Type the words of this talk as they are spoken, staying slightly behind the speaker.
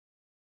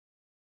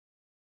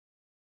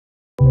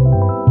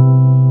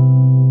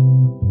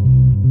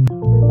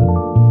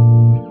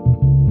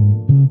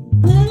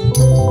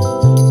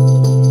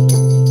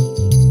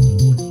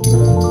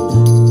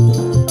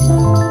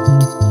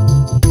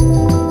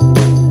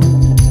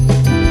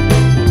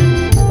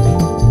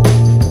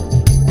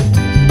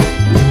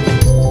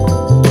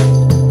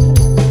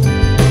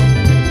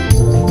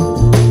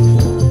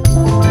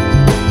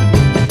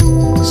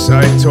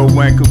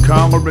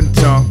collar and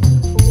tongue.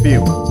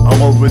 Feel it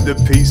all over the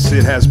piece,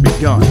 it has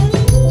begun.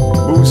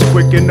 Moves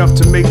quick enough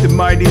to make the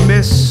mighty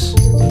miss.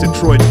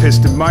 Detroit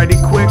pissed it mighty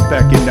quick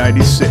back in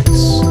 96.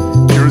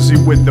 Jersey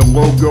with the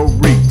logo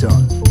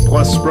redone.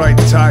 Plus bright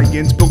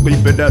tie-ins,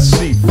 believe it, I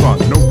see fun,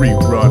 no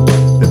rerun.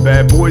 The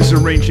bad boys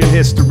are ancient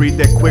history,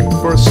 that quick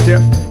first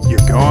step.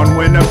 You're gone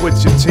when I'm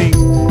with your team.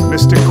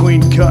 Mr.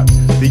 Clean Cut,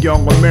 the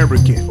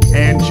all-American.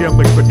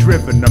 Angelic but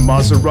driven, a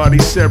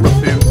Maserati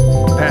Seraphim.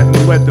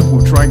 Patent leather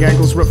blue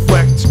triangles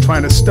reflect.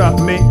 Trying to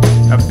stop me,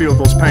 I feel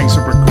those pangs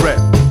of regret.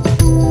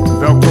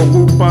 Velcro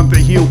loop on the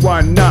heel, why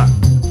not?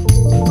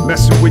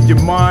 Messing with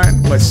your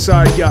mind like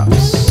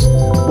psyops.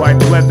 White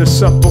leather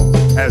supple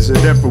as it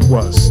ever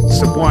was.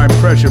 Sublime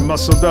pressure,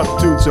 muscled up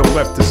dudes are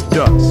left as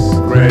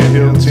dust. Grand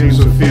Hill teams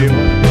will feel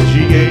the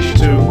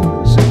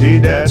GH2s,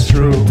 indeed that's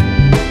true.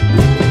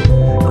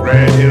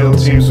 Grand Hill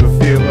teams will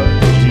feel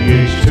the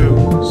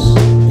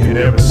GH2s, you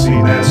never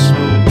seen that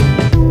smooth.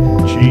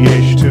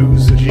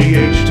 GH2s, the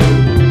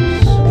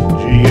GH2s,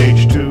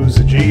 GH2s,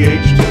 the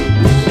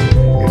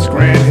GH2s. It's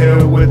Grand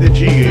Hill with the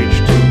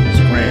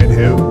GH2s, Grand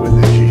Hill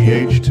with the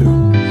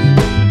GH2s.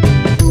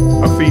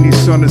 A Phoenix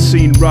son is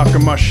seen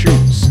rocking my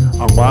shoes.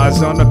 Our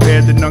eyes on a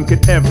pair that none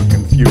could ever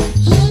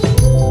confuse.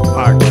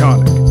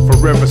 Iconic,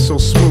 forever so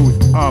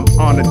smooth. I'm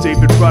on a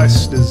David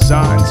Rice,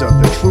 designs are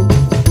the truth.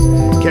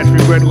 Catch me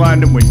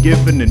redlining when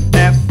given an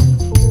F.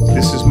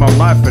 This is my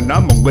life and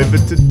I'ma live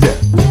it to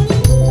death.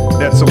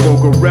 That's a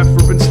logo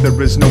reference,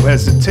 there is no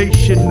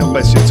hesitation.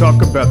 Unless you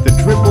talk about the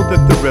dribble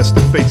that the rest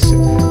are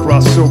facing.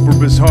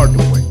 Crossover is hard to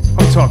win.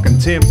 I'm talking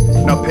Tim,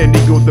 now Penny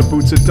go, the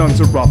boots of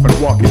Duns are off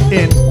and walking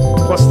in.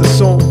 Plus the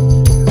soul,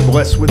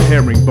 blessed with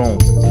herringbone.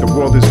 The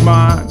world is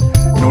mine,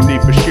 no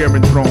need for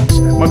sharing thrones.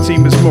 My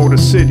team is Motor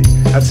City,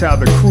 that's how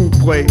the crew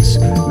plays.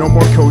 No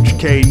more Coach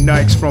K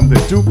Nikes from the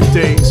Duke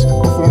days.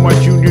 Before my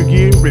junior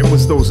year, it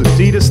was those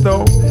Adidas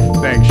though.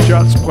 Bang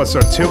shots plus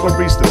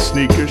artillery's the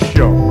sneaker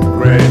show.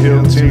 Grand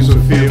Hill teams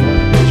will feel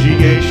the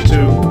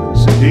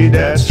GH2s, indeed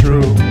that's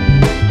true.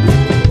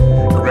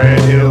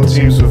 Grand Hill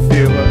teams will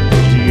feel it.